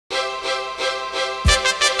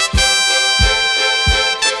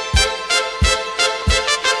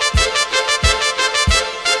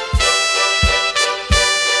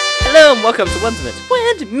Welcome to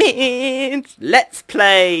Wonderment. Let's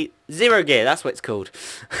play Zero Gear, that's what it's called.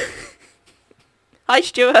 Hi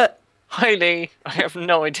Stuart. Hi Lee. I have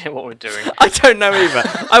no idea what we're doing. I don't know either.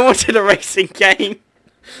 I wanted a racing game,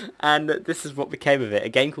 and this is what became of it. A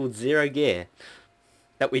game called Zero Gear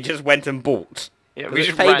that we just went and bought. Yeah, we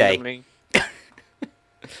just payday. randomly...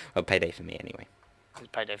 Well, payday for me anyway. It was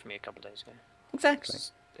payday for me a couple of days ago. Exactly.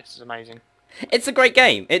 This is amazing. It's a great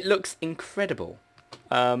game. It looks incredible.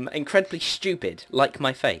 Incredibly stupid, like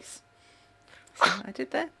my face. See what I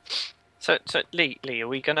did there? So Lee, are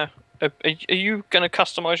we gonna... Are you gonna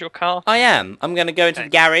customise your car? I am. I'm going to go into the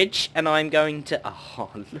garage, and I'm going to... Oh,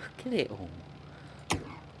 look at it all.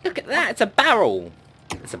 Look at that. It's a barrel.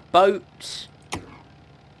 It's a boat.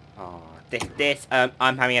 Oh, this.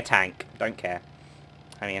 I'm having a tank. Don't care.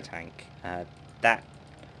 Having a tank. That.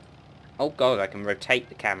 Oh god, I can rotate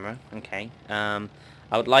the camera. Okay. I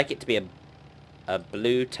would like it to be a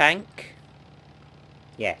blue tank.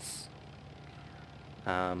 Yes.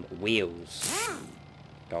 Wheels.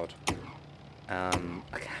 God.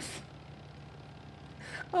 Okay.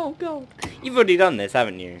 Oh god. You've already done this,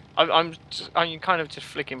 haven't you? I'm kind of just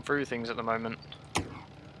flicking through things at the moment.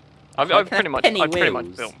 I've pretty much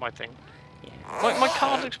built my thing. Yeah. My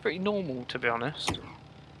car looks pretty normal, to be honest.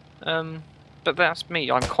 But that's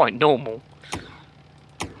me. I'm quite normal.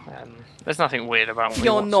 There's nothing weird about me.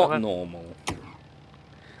 You're whatsoever. not normal.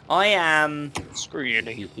 I am. Screw you,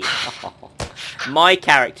 Lee. My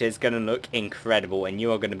character is going to look incredible, and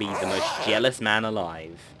you are going to be the most jealous man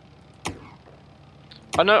alive.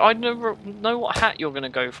 I know what hat you're going to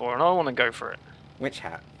go for, and I want to go for it. Which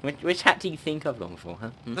hat? Which hat do you think I've gone for, huh?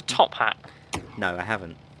 The top hat. No, I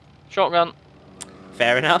haven't. Shotgun.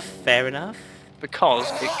 Fair enough, fair enough.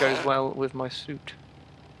 Because it goes well with my suit.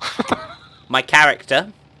 My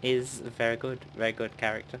character is a very good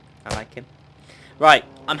character. I like him. Right,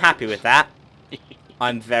 I'm happy with that.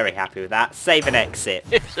 I'm very happy with that. Save and exit.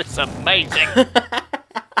 This is amazing.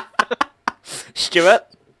 Stuart.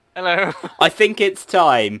 Hello. I think it's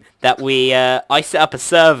time that we I set up a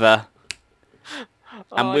server.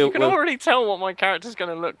 And you can already tell what my character's going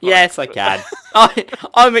to look like. Yes, I can.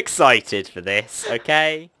 I'm excited for this,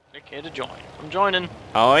 okay? Click here to join. I'm joining.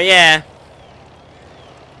 Oh, yeah.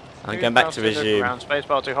 I'm going back to resume. Around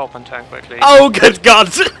spacebar to hop and turn quickly. Oh, good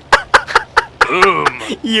God! Boom!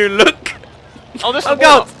 You look... Oh, this is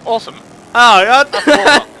God! Awesome. Oh,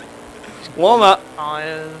 God! Warm up.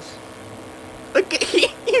 Tires. Look at you!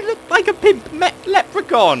 You look like a pimp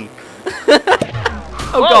leprechaun!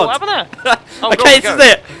 Oh, whoa, God! What happened there? Oh, okay, this is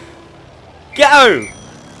it! Go!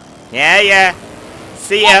 Yeah.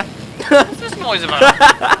 See ya! What's this noise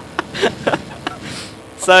about?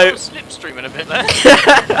 So... slipstreaming a bit there.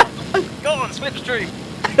 Go on, slipstream!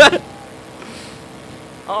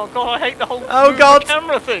 Oh god, I hate the whole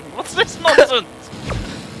camera thing. What's this nonsense?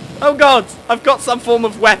 Oh god, I've got some form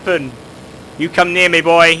of weapon. You come near me,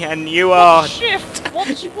 boy, and you are... Shift!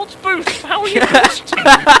 What's boost? How are you boosting?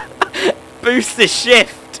 Boost the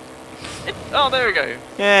shift. Oh, there we go.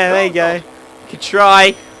 Yeah, there you go. You could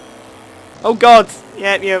try. Oh god.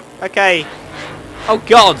 Yeah, okay. Oh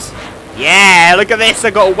god. Yeah, look at this,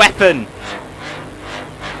 I got a weapon.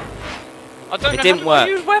 I don't know didn't how work.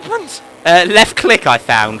 to use weapons. Left click I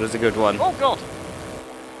found was a good one. Oh god.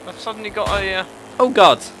 I've suddenly got a oh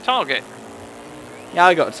god. target. Yeah,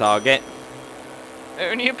 I got a target.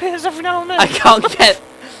 It only appears every now and then.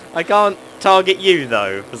 I can't target you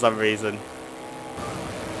though, for some reason.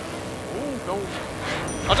 Oh god.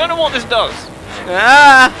 I don't know what this does.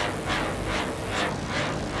 Ah!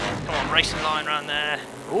 Come on, racing line around there.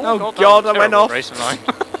 Ooh, oh god, I went off. Racing line.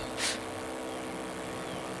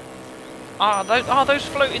 Those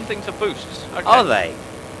floating things are boosts. Okay. Are they?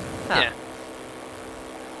 Yeah.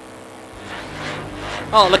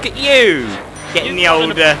 Oh, look at you! Getting the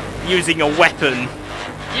old, using a weapon.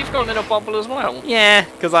 You've gone in a bubble as well. Yeah,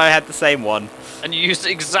 because I had the same one. And you used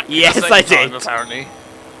it exactly the same I time, did. Apparently.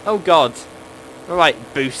 Oh god. Alright,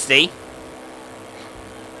 Boosty.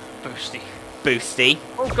 Boosty.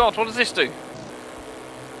 Oh god, what does this do?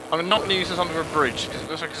 I'm not going to use this under a bridge, because it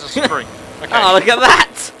looks like it's a spring. Okay. Oh, look at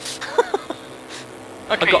that!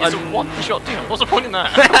 Okay, it's a one-shot deal. What's the point in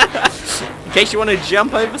that? In case you want to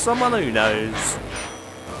jump over someone, who knows?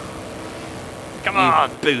 Come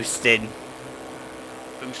on! Boosting.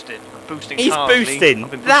 Boosting. I'm boosting He's cars, boosting. Lee.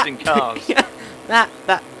 I've been boosting cars.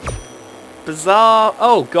 that bizarre...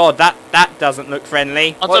 Oh god, that doesn't look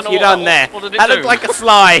friendly. What have you done there? What did it that do? looked like a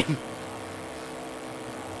slime.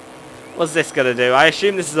 What's this gonna do? I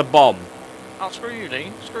assume this is a bomb. Oh, screw you,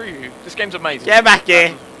 Lee. Screw you. This game's amazing. Get back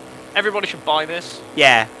here. Everybody should buy this.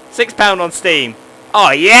 Yeah. £6 on Steam.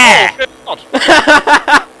 Oh, yeah! Oh, good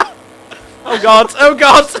God. Oh god, oh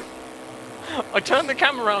god! I turned the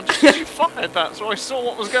camera around just as you fired that, so I saw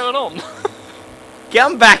what was going on.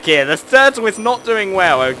 Come back here, this turtle is not doing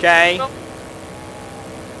well, okay? No.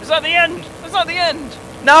 Is that the end? Is that the end?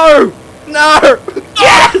 No! No!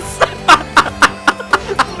 Yes!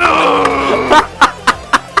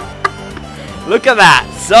 Look at that,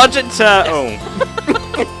 Sergeant Turtle.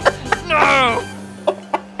 No!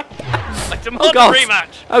 I demand Oh god! a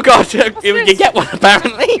rematch. Oh god! You get one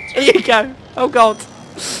apparently. Here you go. Oh god!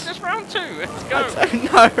 Is this round 2? Let's go. I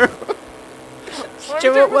don't know.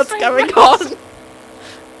 Stuart, what's going on?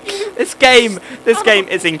 This game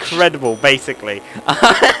is incredible, basically.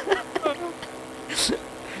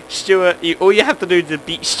 Stuart, all you have to do to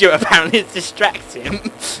beat Stuart apparently is distract him,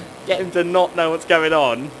 get him to not know what's going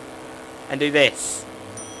on, and do this.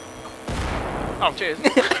 Oh, cheers.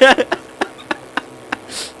 What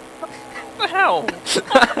the hell?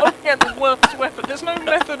 Oh, yeah, the worst weapon. There's no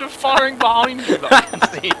method of firing behind you that I can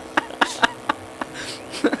see.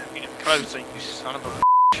 Get closer, you son of a bitch.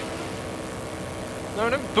 No,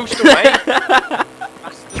 don't boost away.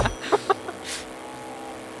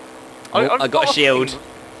 I got a shield. Thing,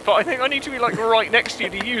 but I think I need to be like right next to you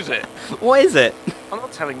to use it. What is it? I'm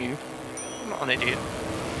not telling you. I'm not an idiot.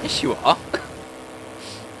 Yes, you are.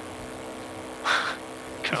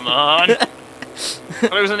 Come on.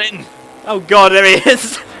 Closing in. Oh god, there he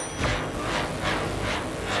is.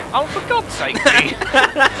 Oh, for God's sake, Lee.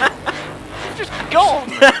 You've just gone.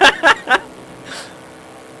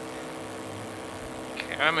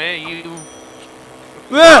 Come here, you.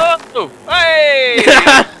 Oh, hey!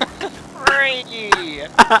 Free!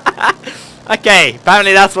 Okay,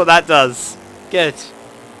 apparently that's what that does. Good.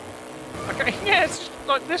 Okay, yeah, it's just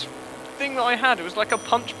like this thing that I had. It was like a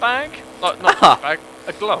punch bag. Like, not a punch bag,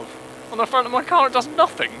 a glove. On the front of my car, it does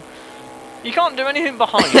nothing. You can't do anything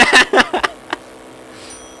behind.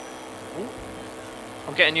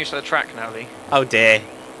 I'm getting used to the track now, Lee. Oh dear.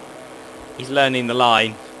 He's learning the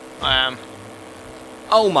line. I am.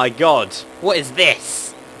 Oh my god. What is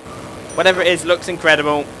this? Whatever it is looks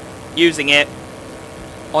incredible. Using it.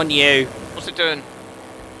 On you. What's it doing?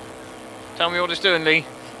 Tell me what it's doing, Lee.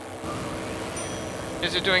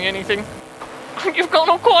 Is it doing anything? You've gone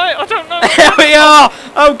all quiet, I don't know. Here we are!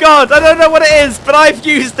 Oh god, I don't know what it is, but I've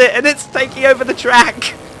used it and it's taking over the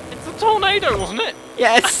track. It's a tornado, wasn't it?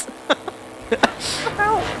 Yes. What the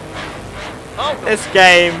hell? Oh, God. This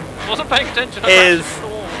game Wasn't paying attention. is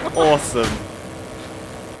awesome.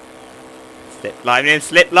 Slip line him,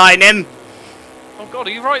 slip line him. Oh God,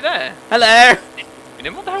 are you right there? Hello.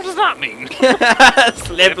 What the hell does that mean?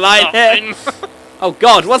 Slip line him. Oh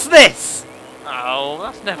god, what's this? Oh,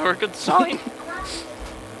 that's never a good sign.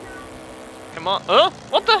 Come on.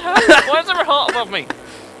 What the hell? Why is there a heart above me?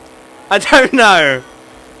 I don't know.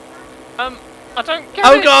 I don't get it.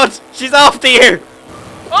 Oh god, she's after you.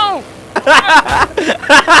 Oh!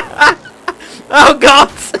 Oh god.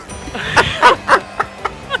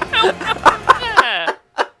 Yeah.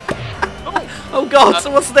 Oh god,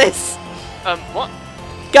 so what's this? What?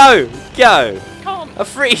 Go, go. Can't. A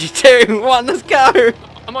 3, 2, 1, let's go.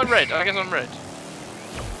 Am I red? I guess I'm red.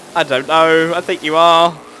 I don't know, I think you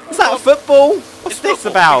are. Is that a football? What's It's this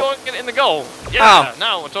football. about? You gotta get it in the goal. Yeah, Oh.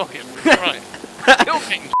 now we're talking. Right. Kill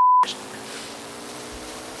King.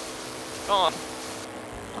 God.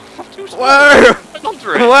 Whoa! I've gone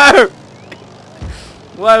through it. Whoa!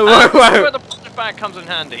 Whoa, whoa, That's where whoa! the punch bag comes in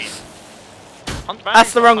handy. Punch bag?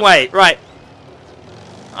 That's the wrong way, right.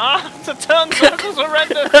 Ah, the turn circles are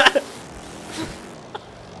horrendous.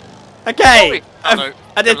 Okay, Oh, no.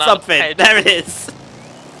 I did Allowed something. head. There it is.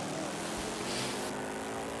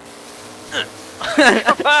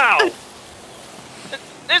 Wow!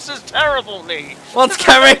 This is terrible, Lee. What's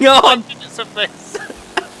going on? Minutes of this.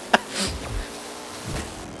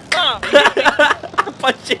 Ah,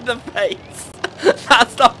 Punch you in the face.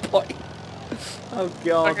 That's the point. Oh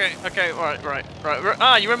god. okay, right.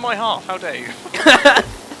 Ah, you're in my half. How dare you?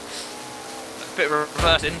 Bit of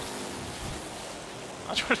reversing.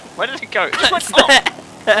 Where did it go? It just went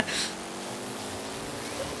up.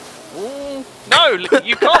 Ooh. No,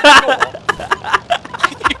 you can't score.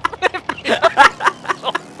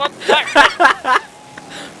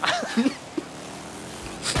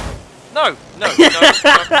 No, I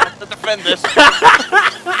have to defend this.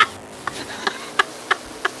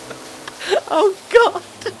 Oh god.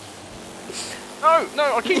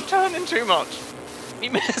 No, I keep turning too much. He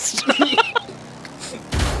missed.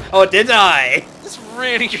 Oh, did I? This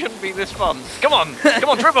really shouldn't be this fun. Come on,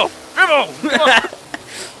 dribble! Come on.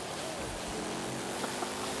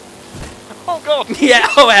 Oh god. Yeah,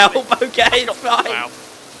 oh help, okay, it's fine.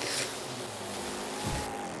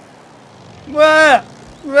 Wow. Wah!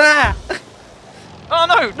 Wah! Oh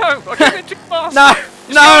no, no! I came in too fast! No!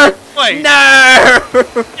 No! Wait. No!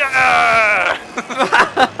 Yeah!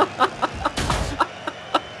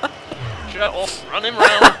 Shut off, running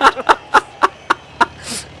round.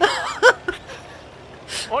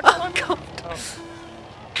 What? Oh, God. Oh.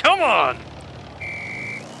 Come on!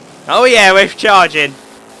 Oh yeah, we're charging.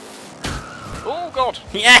 Oh God!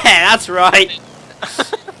 Yeah, that's right.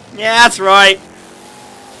 Yeah, that's right.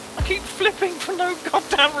 I keep flipping for no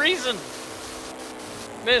goddamn reason.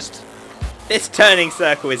 Missed. This turning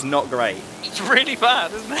circle is not great. It's really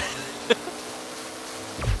bad, isn't it?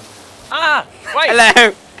 Ah! Wait!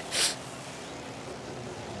 Hello!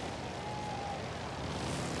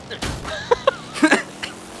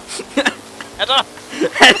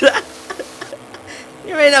 Head up!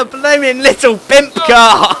 You're in a blooming little pimp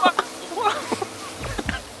car!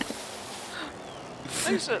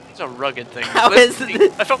 These are rugged things. How is it?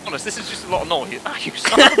 If I'm honest, this is just a lot of noise. Ah, you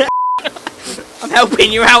son of a... I'm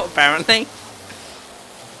helping you out, apparently.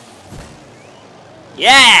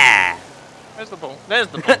 Yeah! Where's the ball? There's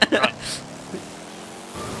the ball. Right.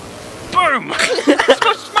 Boom! I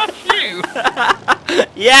smash you!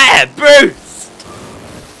 Yeah, boost!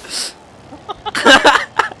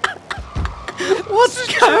 What's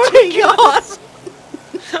going on?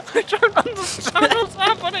 I don't understand what's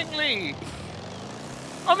happening, Lee.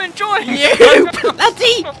 I'm enjoying You it.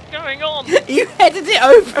 bloody! What's going on? You headed it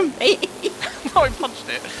over me! No, I punched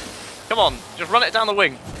it. Come on, just run it down the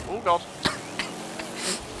wing. Oh God.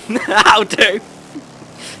 That'll do.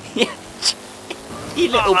 You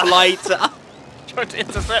little blighter. Trying to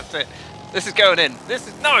intercept it. This is going in. This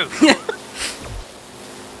is no.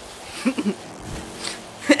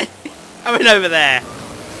 Coming over there.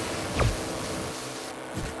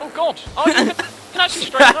 Oh God. Oh, you can actually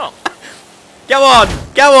straighten up. Go on,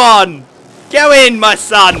 go on. Go in, my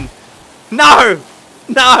son. No,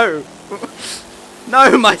 no,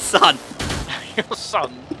 no, my son. Your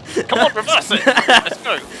son. Come on, reverse it. Let's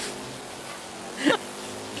go.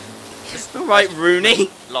 All right, Rooney.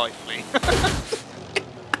 Lively.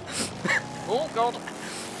 Oh God.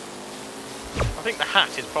 I think the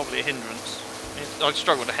hat is probably a hindrance. I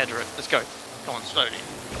struggle to header it. Let's go. Come on, slowly.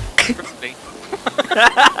 Quickly.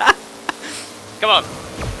 Come on.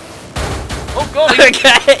 Oh God.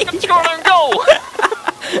 Okay. He scored an own goal.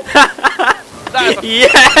 That's a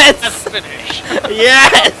Yes. finish.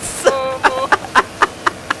 Yes. Oh.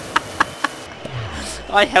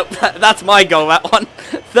 I helped that. That's my goal, that one.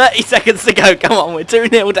 30 seconds to go. Come on, we're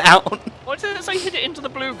 2-0 down. Why did it say hit it into the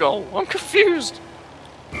blue goal? I'm confused.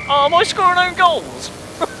 Oh, am I scoring own goals?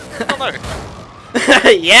 Oh no.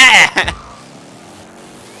 Yeah.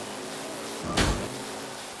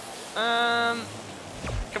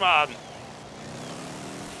 Come on.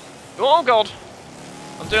 Oh God.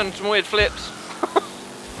 I'm doing some weird flips.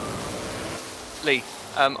 Lee,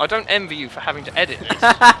 I don't envy you for having to edit this.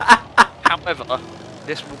 However,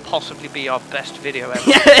 this will possibly be our best video ever.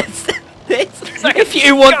 Yes. If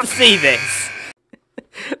you want to see this,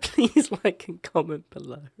 please like and comment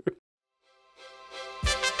below.